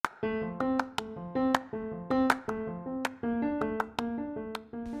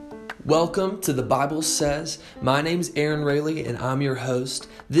Welcome to The Bible Says. My name's Aaron Rayleigh and I'm your host.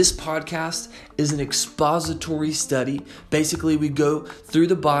 This podcast is an expository study. Basically, we go through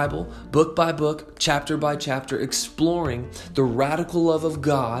the Bible, book by book, chapter by chapter, exploring the radical love of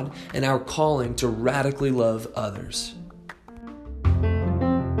God and our calling to radically love others.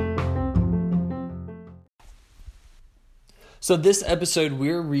 So this episode,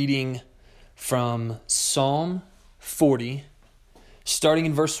 we're reading from Psalm 40, starting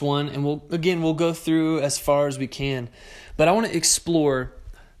in verse 1, and we'll go through as far as we can. But I want to explore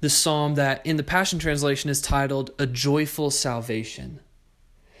the psalm that in the Passion Translation is titled A Joyful Salvation.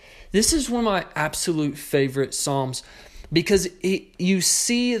 This is one of my absolute favorite psalms because you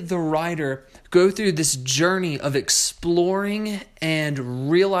see the writer go through this journey of exploring and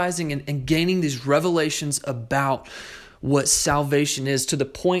realizing and gaining these revelations about what salvation is to the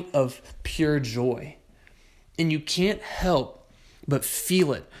point of pure joy. And you can't help but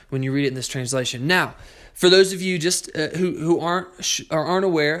feel it when you read it in this translation. Now, for those of you just who aren't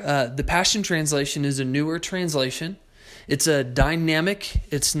aware, the Passion Translation is a newer translation. It's a dynamic.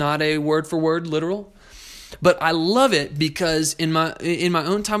 It's not a word for word literal. But I love it because in my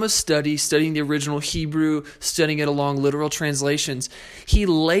own time of studying the original Hebrew, studying it along literal translations, he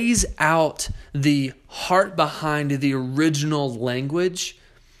lays out the heart behind the original language.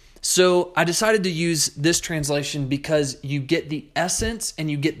 So I decided to use this translation because you get the essence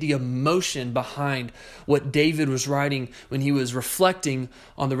and you get the emotion behind what David was writing when he was reflecting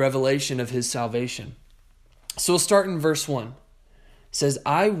on the revelation of his salvation. So we'll start in verse 1. It says,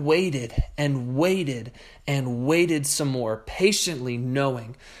 I waited and waited and waited some more, patiently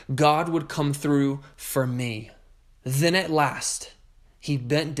knowing God would come through for me. Then at last, he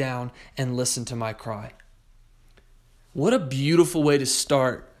bent down and listened to my cry. What a beautiful way to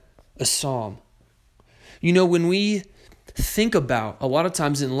start a psalm. You know, when we think about, a lot of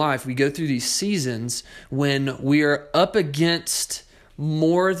times in life, we go through these seasons when we are up against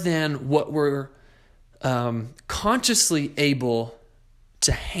more than what we're consciously able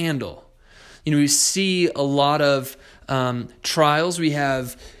to handle. You know, we see a lot of trials. We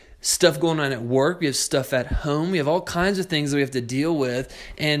have stuff going on at work. We have stuff at home. We have all kinds of things that we have to deal with.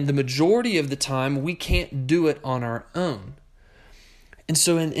 And the majority of the time, we can't do it on our own. And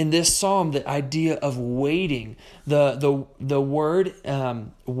so in this psalm, the idea of waiting, the word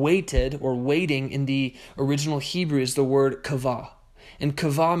waited or waiting in the original Hebrew is the word kavah. And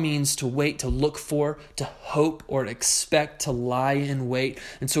kavah means to wait, to look for, to hope, or to expect, to lie in wait.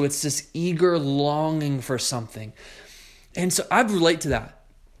 And so it's this eager longing for something. And so I relate to that.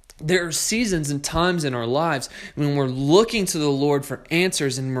 There are seasons and times in our lives when we're looking to the Lord for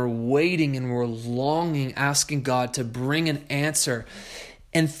answers and we're waiting and we're longing, asking God to bring an answer.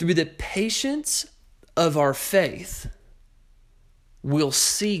 And through the patience of our faith, we'll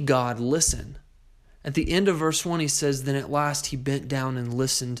see God listen. At the end of verse 1, he says, then at last he bent down and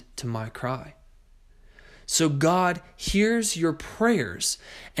listened to my cry. So God hears your prayers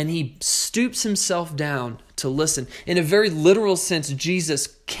and he stoops himself down to listen. In a very literal sense,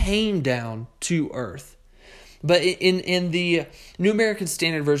 Jesus came down to earth. But in the New American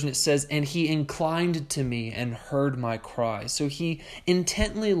Standard Version, it says, and he inclined to me and heard my cry. So he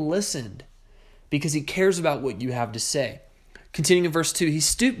intently listened because he cares about what you have to say. Continuing in verse 2, he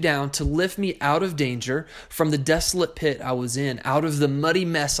stooped down to lift me out of danger from the desolate pit I was in, out of the muddy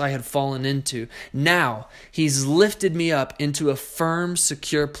mess I had fallen into. Now he's lifted me up into a firm,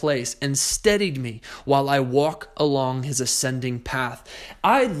 secure place and steadied me while I walk along his ascending path.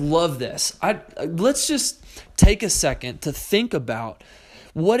 I love this. Let's just take a second to think about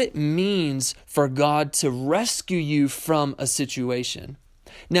what it means for God to rescue you from a situation.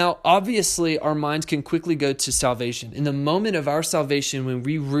 Now, obviously, our minds can quickly go to salvation. In the moment of our salvation, when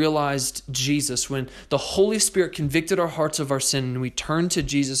we realized Jesus, when the Holy Spirit convicted our hearts of our sin and we turned to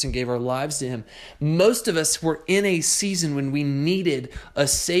Jesus and gave our lives to him, most of us were in a season when we needed a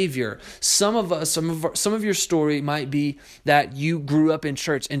Savior. Some of your story might be that you grew up in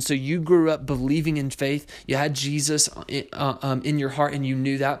church, and so you grew up believing in faith. You had Jesus in your heart, and you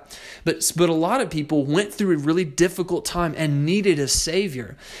knew that. But a lot of people went through a really difficult time and needed a Savior.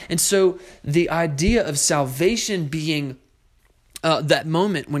 And so the idea of salvation being that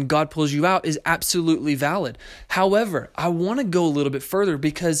moment when God pulls you out is absolutely valid. However, I want to go a little bit further,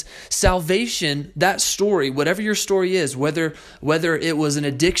 because salvation, that story, whatever your story is, whether it was an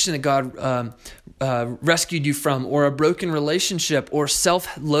addiction that God rescued you from, or a broken relationship, or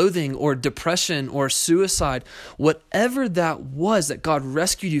self-loathing, or depression, or suicide, whatever that was that God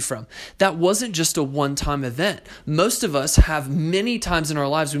rescued you from, that wasn't just a one-time event. Most of us have many times in our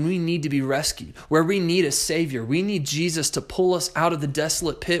lives when we need to be rescued, where we need a Savior. We need Jesus to pull us out of the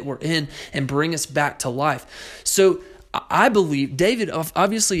desolate pit we're in and bring us back to life. So I believe David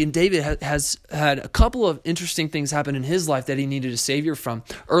has had a couple of interesting things happen in his life that he needed a Savior from.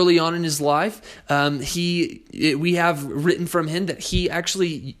 Early on in his life, we have written from him that he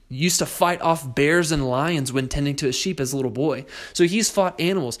actually used to fight off bears and lions when tending to his sheep as a little boy. So he's fought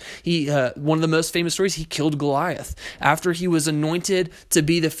animals. One of the most famous stories, he killed Goliath. After he was anointed to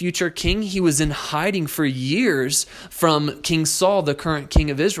be the future king, he was in hiding for years from King Saul, the current king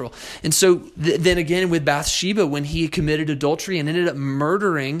of Israel. And so then again with Bathsheba, when he committed adultery and ended up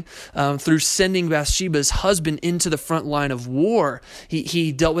murdering through sending Bathsheba's husband into the front line of war,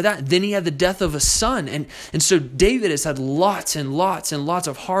 he dealt with that. Then he had the death of a son. And so David has had lots and lots and lots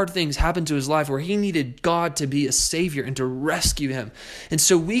of hard things happen to his life where he needed God to be a Savior and to rescue him. And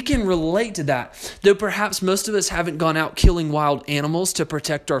so we can relate to that, though perhaps most of us haven't gone out killing wild animals to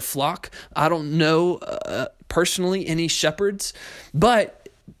protect our flock. I don't know personally any shepherds, but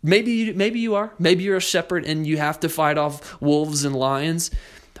maybe you are. Maybe you're a shepherd and you have to fight off wolves and lions.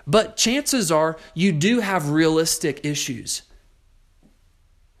 But chances are you do have realistic issues.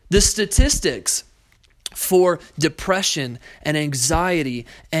 The statistics for depression and anxiety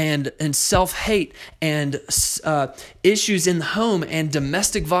and self-hate and issues in the home and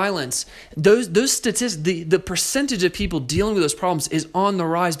domestic violence, those statistics, the percentage of people dealing with those problems is on the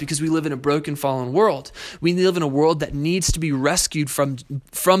rise, because we live in a broken, fallen world. We live in a world that needs to be rescued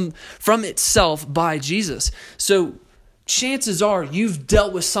from itself by Jesus. So chances are you've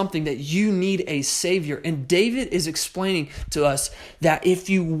dealt with something that you need a Savior. And David is explaining to us that if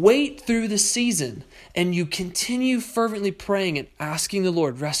you wait through the season and you continue fervently praying and asking the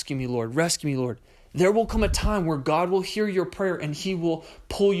Lord, rescue me, Lord, rescue me, Lord, there will come a time where God will hear your prayer and he will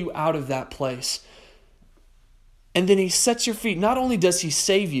pull you out of that place. And then he sets your feet. Not only does he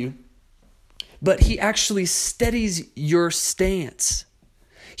save you, but he actually steadies your stance.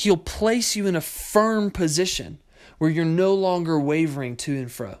 He'll place you in a firm position where you're no longer wavering to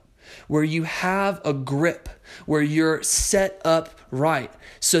and fro, where you have a grip, where you're set up right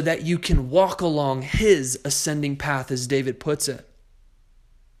so that you can walk along his ascending path, as David puts it.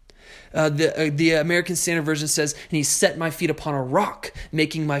 The American Standard Version says, and he set my feet upon a rock,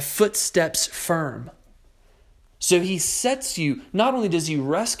 making my footsteps firm. So he sets you, not only does he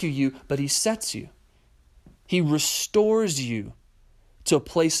rescue you, but he sets you. He restores you to a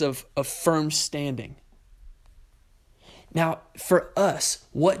place of firm standing. Now, for us,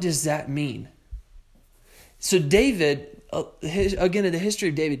 what does that mean? So David, again, in the history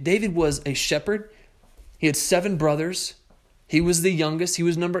of David was a shepherd. He had 7 brothers. He was the youngest. He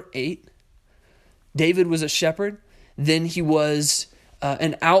was number 8. David was a shepherd. Then he was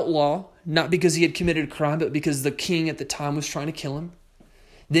an outlaw, not because he had committed a crime, but because the king at the time was trying to kill him.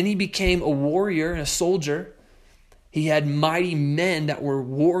 Then he became a warrior and a soldier. He had mighty men that were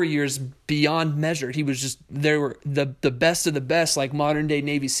warriors beyond measure. They were the best of the best, like modern day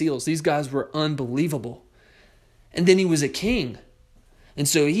Navy SEALs. These guys were unbelievable. And then he was a king. And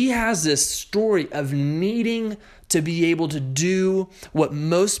so he has this story of needing to be able to do what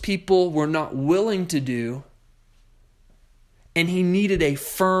most people were not willing to do. And he needed a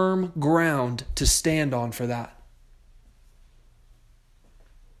firm ground to stand on for that.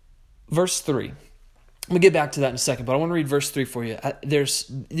 Verse 3. I'm going to get back to that in a second, but I want to read verse 3 for you. Verse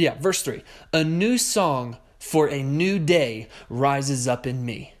 3. A new song for a new day rises up in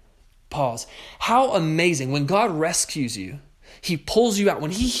me. Pause. How amazing. When God rescues you, he pulls you out.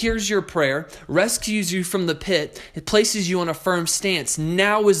 When he hears your prayer, rescues you from the pit, it places you on a firm stance.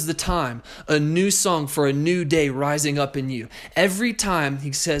 Now is the time. A new song for a new day rising up in you. Every time,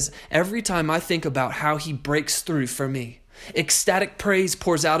 he says, every time I think about how he breaks through for me, ecstatic praise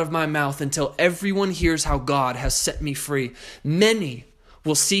pours out of my mouth until everyone hears how God has set me free. Many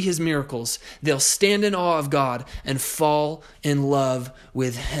will see his miracles. They'll stand in awe of God and fall in love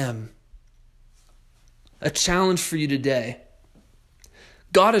with him. A challenge for you today.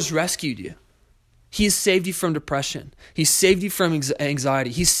 God has rescued you. He has saved you from depression. He saved you from anxiety.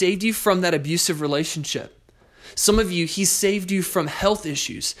 He saved you from that abusive relationship. Some of you, he saved you from health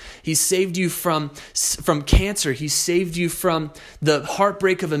issues. He saved you from cancer. He saved you from the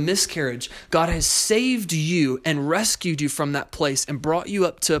heartbreak of a miscarriage. God has saved you and rescued you from that place and brought you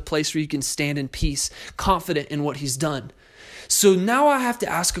up to a place where you can stand in peace, confident in what he's done. So now I have to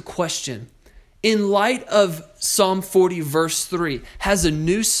ask a question. In light of Psalm 40 verse 3, has a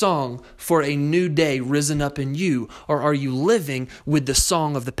new song for a new day risen up in you, or are you living with the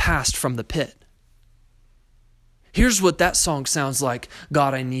song of the past from the pit? Here's what that song sounds like.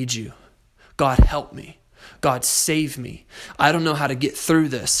 God, I need you. God, help me. God, save me. I don't know how to get through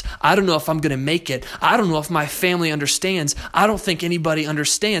this. I don't know if I'm going to make it. I don't know if my family understands. I don't think anybody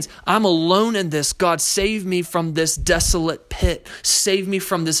understands. I'm alone in this. God, save me from this desolate pit. Save me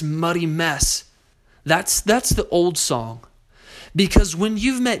from this muddy mess. That's the old song. Because when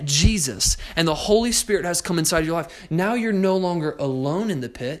you've met Jesus and the Holy Spirit has come inside your life, now you're no longer alone in the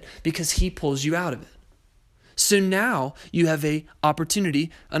pit because he pulls you out of it. So now you have an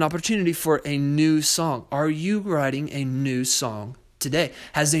opportunity for a new song. Are you writing a new song today?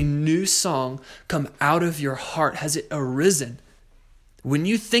 Has a new song come out of your heart? Has it arisen when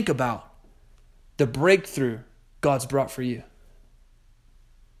you think about the breakthrough God's brought for you?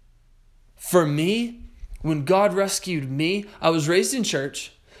 For me, when God rescued me, I was raised in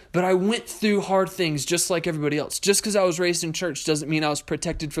church, but I went through hard things just like everybody else. Just because I was raised in church doesn't mean I was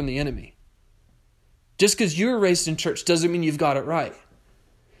protected from the enemy. Just because you were raised in church doesn't mean you've got it right.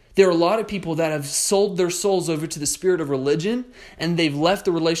 There are a lot of people that have sold their souls over to the spirit of religion, and they've left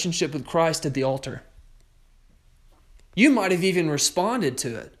the relationship with Christ at the altar. You might have even responded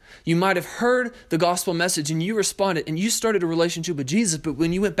to it. You might have heard the gospel message and you responded and you started a relationship with Jesus, but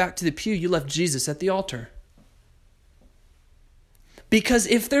when you went back to the pew, you left Jesus at the altar. Because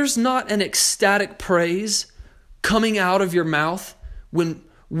if there's not an ecstatic praise coming out of your mouth when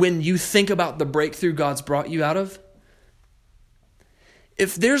you think about the breakthrough God's brought you out of,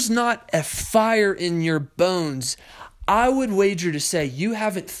 if there's not a fire in your bones, I would wager to say you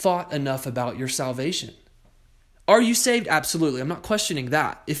haven't thought enough about your salvation. Are you saved? Absolutely. I'm not questioning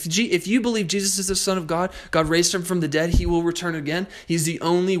that. If you believe Jesus is the Son of God, God raised him from the dead, he will return again. He's the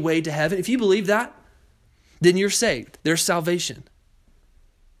only way to heaven. If you believe that, then you're saved. There's salvation.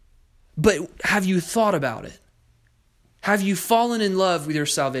 But have you thought about it? Have you fallen in love with your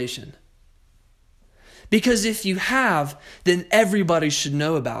salvation? Because if you have, then everybody should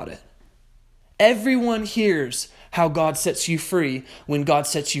know about it. Everyone hears how God sets you free when God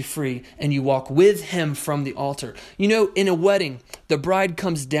sets you free and you walk with him from the altar. You know, in a wedding, the bride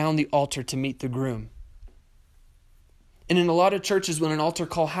comes down the altar to meet the groom. And in a lot of churches, when an altar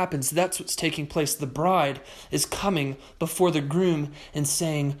call happens, that's what's taking place. The bride is coming before the groom and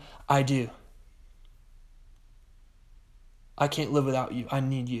saying, I do. I can't live without you. I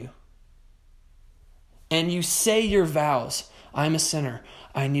need you. And you say your vows. I'm a sinner.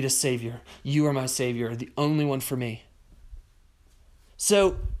 I need a Savior. You are my Savior, the only one for me.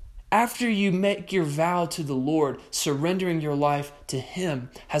 So after you make your vow to the Lord, surrendering your life to him,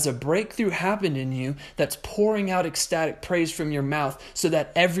 has a breakthrough happened in you that's pouring out ecstatic praise from your mouth so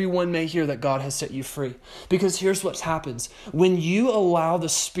that everyone may hear that God has set you free? Because here's what happens. When you allow the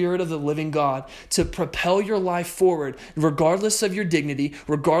Spirit of the living God to propel your life forward, regardless of your dignity,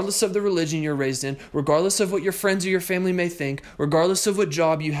 regardless of the religion you're raised in, regardless of what your friends or your family may think, regardless of what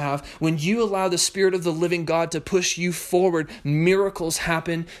job you have, when you allow the Spirit of the living God to push you forward, miracles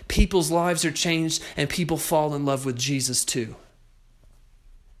happen, people's lives are changed, and people fall in love with Jesus too.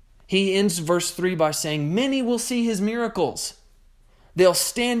 He ends verse 3 by saying, many will see his miracles. They'll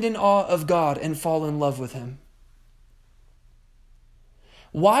stand in awe of God and fall in love with him.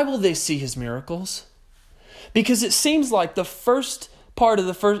 Why will they see his miracles? Because it seems like the first part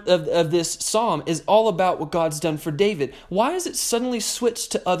of this psalm is all about what God's done for David. Why is it suddenly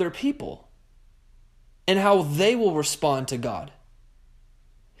switched to other people and how they will respond to God?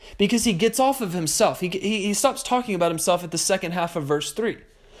 Because he gets off of himself. He stops talking about himself at the second half of verse 3.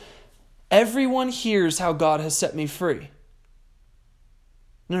 Everyone hears how God has set me free.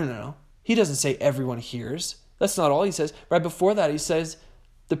 No. He doesn't say everyone hears. That's not all he says. Right before that, he says,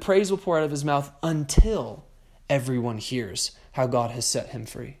 the praise will pour out of his mouth until everyone hears how God has set him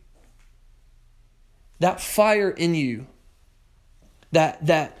free. That fire in you,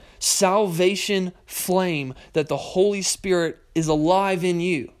 that salvation flame, that the Holy Spirit is alive in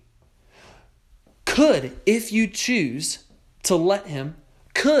you, could, if you choose to let him,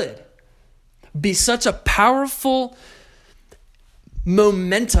 could be such a powerful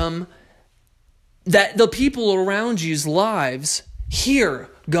momentum that the people around you's lives hear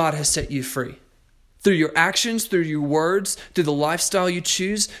God has set you free. through your actions, through your words, through the lifestyle you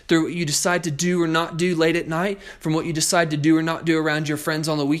choose, through what you decide to do or not do late at night, from what you decide to do or not do around your friends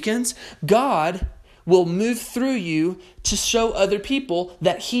on the weekends, God will move through you to show other people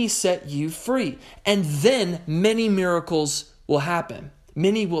that he set you free. And then many miracles will happen.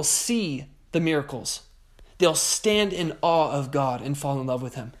 Many will see the miracles. They'll stand in awe of God and fall in love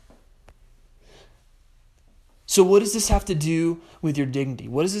with him. So what does this have to do with your dignity?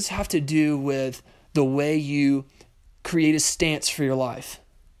 What does this have to do with the way you create a stance for your life?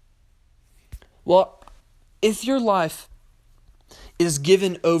 Well, if your life is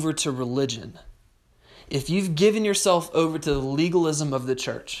given over to religion, if you've given yourself over to the legalism of the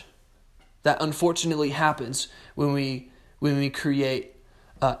church, that unfortunately happens when we create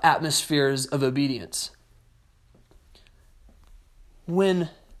atmospheres of obedience. When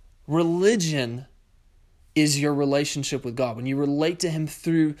religion is your relationship with God, when you relate to him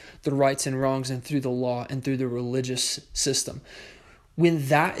through the rights and wrongs and through the law and through the religious system, when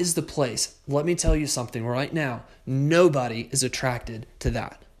that is the place, let me tell you something right now, nobody is attracted to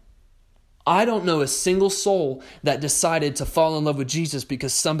that. I don't know a single soul that decided to fall in love with Jesus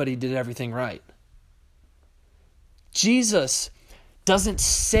because somebody did everything right. Jesus doesn't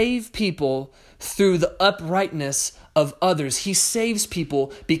save people through the uprightness of others. He saves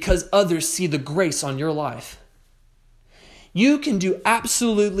people because others see the grace on your life. You can do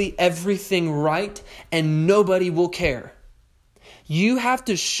absolutely everything right and nobody will care. You have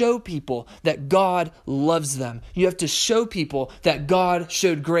to show people that God loves them. You have to show people that God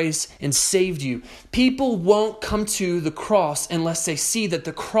showed grace and saved you. People won't come to the cross unless they see that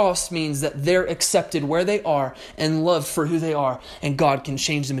the cross means that they're accepted where they are and loved for who they are, and God can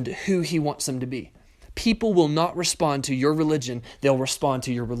change them into who he wants them to be. People will not respond to your religion. They'll respond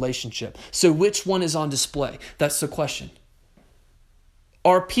to your relationship. So which one is on display? That's the question.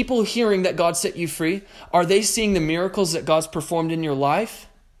 Are people hearing that God set you free? Are they seeing the miracles that God's performed in your life?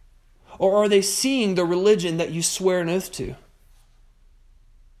 Or are they seeing the religion that you swear an oath to?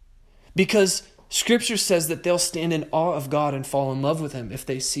 Because Scripture says that they'll stand in awe of God and fall in love with him if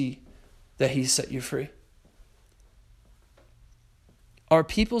they see that he set you free. Are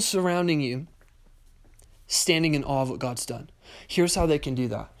people surrounding you standing in awe of what God's done? Here's how they can do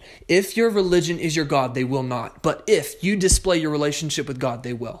that. If your religion is your God, they will not. But if you display your relationship with God,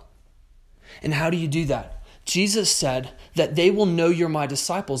 they will. And how do you do that? Jesus said that they will know you're my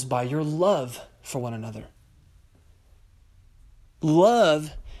disciples by your love for one another.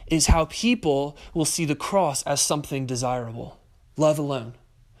 Love is how people will see the cross as something desirable. Love alone.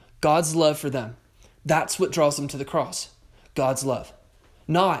 God's love for them. That's what draws them to the cross. God's love.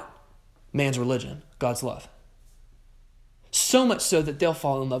 Not man's religion. God's love. So much so that they'll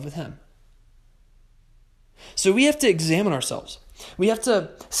fall in love with him. So we have to examine ourselves. We have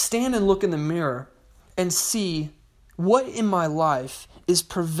to stand and look in the mirror and see what in my life is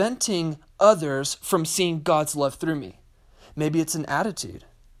preventing others from seeing God's love through me. Maybe it's an attitude.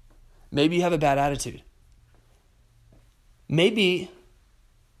 Maybe you have a bad attitude. Maybe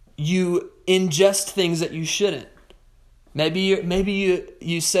you ingest things that you shouldn't. Maybe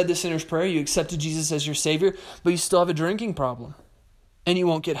you said the sinner's prayer, you accepted Jesus as your Savior, but you still have a drinking problem and you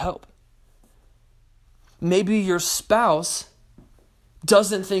won't get help. Maybe your spouse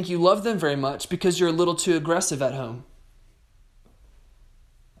doesn't think you love them very much because you're a little too aggressive at home.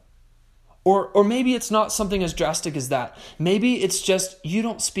 Or maybe it's not something as drastic as that. Maybe it's just you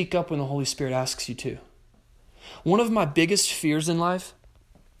don't speak up when the Holy Spirit asks you to. One of my biggest fears in life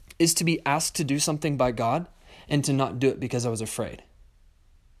is to be asked to do something by God and to not do it because I was afraid.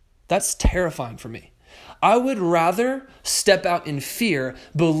 That's terrifying for me. I would rather step out in fear,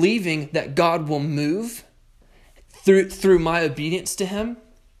 believing that God will move through my obedience to him,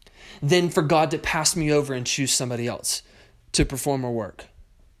 than for God to pass me over and choose somebody else to perform a work,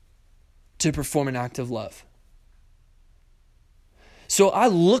 to perform an act of love. So I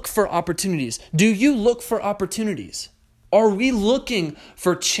look for opportunities. Do you look for opportunities? Are we looking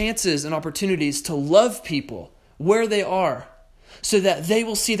for chances and opportunities to love people where they are so that they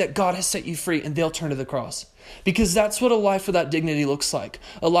will see that God has set you free and they'll turn to the cross? Because that's what a life without dignity looks like.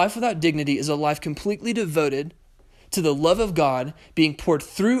 A life without dignity is a life completely devoted to the love of God being poured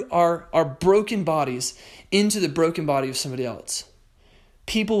through our broken bodies into the broken body of somebody else.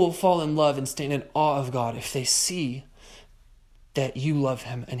 People will fall in love and stand in awe of God if they see that you love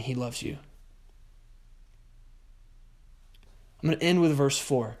him and he loves you. I'm going to end with verse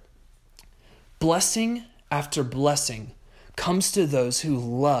 4. Blessing after blessing comes to those who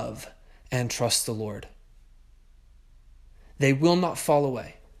love and trust the Lord. They will not fall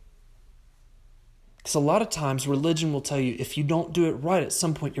away. Because a lot of times religion will tell you if you don't do it right, at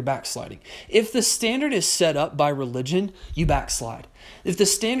some point you're backsliding. If the standard is set up by religion, you backslide. If the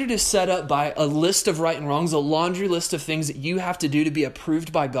standard is set up by a list of right and wrongs, a laundry list of things that you have to do to be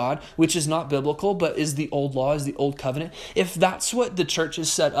approved by God, which is not biblical, but is the old law, is the old covenant. If that's what the church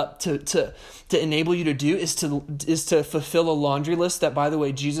is set up to enable you to do, is to fulfill a laundry list that, by the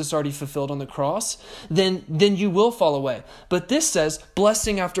way, Jesus already fulfilled on the cross, then you will fall away. But this says,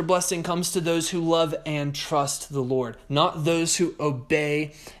 blessing after blessing comes to those who love and trust the Lord, not those who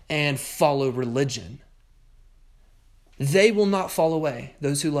obey and follow religion. They will not fall away.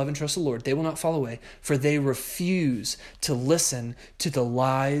 Those who love and trust the Lord, they will not fall away, for they refuse to listen to the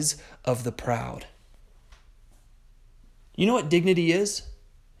lies of the proud. You know what dignity is?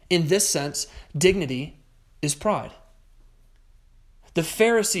 In this sense, dignity is pride. The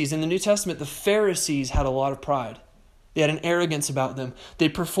Pharisees, in the New Testament, the Pharisees had a lot of pride. They had an arrogance about them. They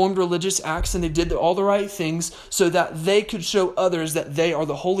performed religious acts and they did all the right things so that they could show others that they are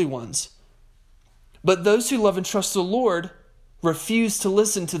the holy ones. But those who love and trust the Lord refuse to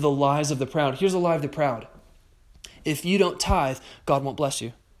listen to the lies of the proud. Here's a lie of the proud. If you don't tithe, God won't bless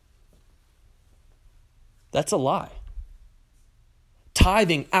you. That's a lie.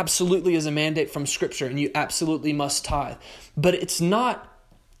 Tithing absolutely is a mandate from Scripture, and you absolutely must tithe. But it's not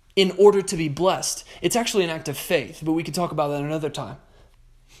in order to be blessed. It's actually an act of faith, but we can talk about that another time.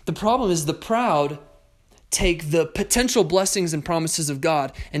 The problem is the proud take the potential blessings and promises of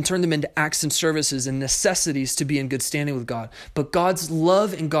God and turn them into acts and services and necessities to be in good standing with God. But God's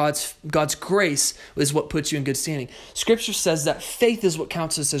love and God's grace is what puts you in good standing. Scripture says that faith is what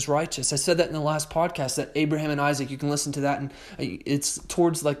counts us as righteous. I said that in the last podcast, that Abraham and Isaac, you can listen to that, and it's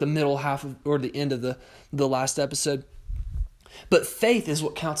towards like the middle half of, or the end of the last episode. But faith is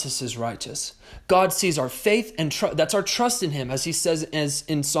what counts us as righteous. God sees our faith and that's our trust in Him, as He says as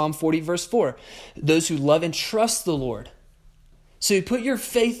in Psalm 40 verse 4, those who love and trust the Lord. So you put your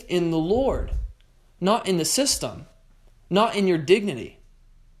faith in the Lord, not in the system, not in your dignity.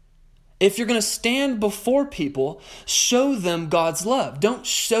 If you're going to stand before people, show them God's love. Don't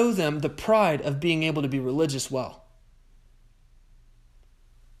show them the pride of being able to be religious well.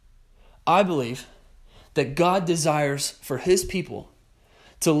 I believe that God desires for His people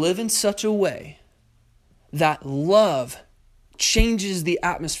to live in such a way that love changes the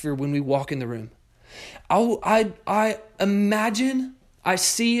atmosphere when we walk in the room. I imagine I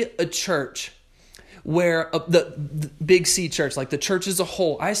see a church where the Big C church, like the church as a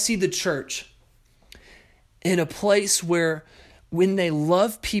whole, I see the church in a place where when they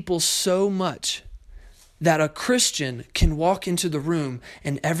love people so much that a Christian can walk into the room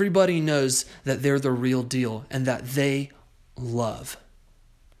and everybody knows that they're the real deal and that they love.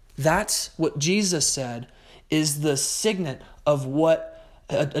 That's what Jesus said is the signet of what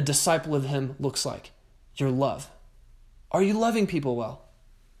a disciple of Him looks like. Your love. Are you loving people well?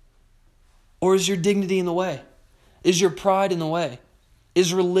 Or is your dignity in the way? Is your pride in the way?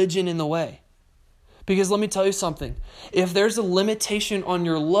 Is religion in the way? Because let me tell you something. If there's a limitation on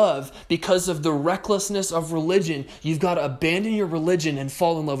your love because of the recklessness of religion, you've got to abandon your religion and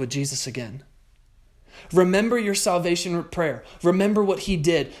fall in love with Jesus again. Remember your salvation prayer. Remember what He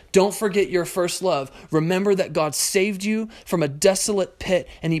did. Don't forget your first love. Remember that God saved you from a desolate pit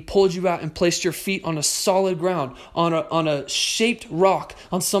and He pulled you out and placed your feet on a solid ground, on a shaped rock,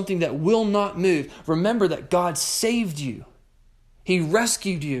 on something that will not move. Remember that God saved you. He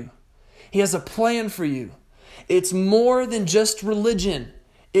rescued you. He has a plan for you. It's more than just religion.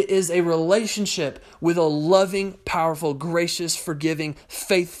 It is a relationship with a loving, powerful, gracious, forgiving,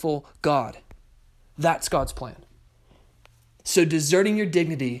 faithful God. That's God's plan. So deserting your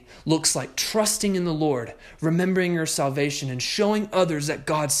dignity looks like trusting in the Lord, remembering your salvation, and showing others that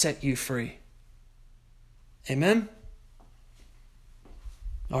God set you free. Amen?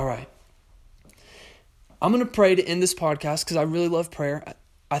 All right. I'm going to pray to end this podcast because I really love prayer.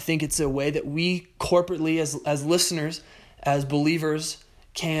 I think it's a way that we corporately as listeners, as believers,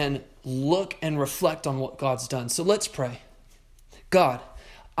 can look and reflect on what God's done. So let's pray. God,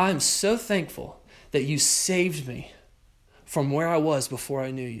 I'm so thankful that You saved me from where I was before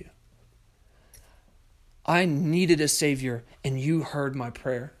I knew You. I needed a Savior, and You heard my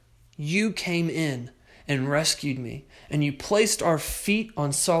prayer. You came in and rescued me, and You placed our feet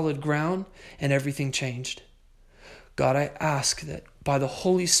on solid ground, and everything changed. God, I ask that by the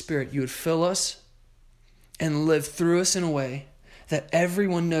Holy Spirit, You would fill us and live through us in a way that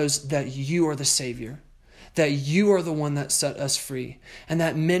everyone knows that You are the Savior, that You are the one that set us free, and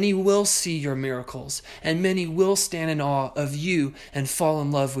that many will see Your miracles, and many will stand in awe of You and fall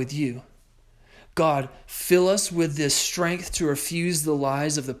in love with You. God, fill us with this strength to refuse the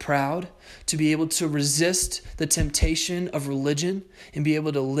lies of the proud, to be able to resist the temptation of religion, and be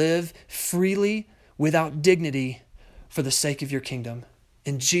able to live freely without dignity for the sake of your kingdom.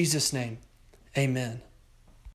 In Jesus' name, amen.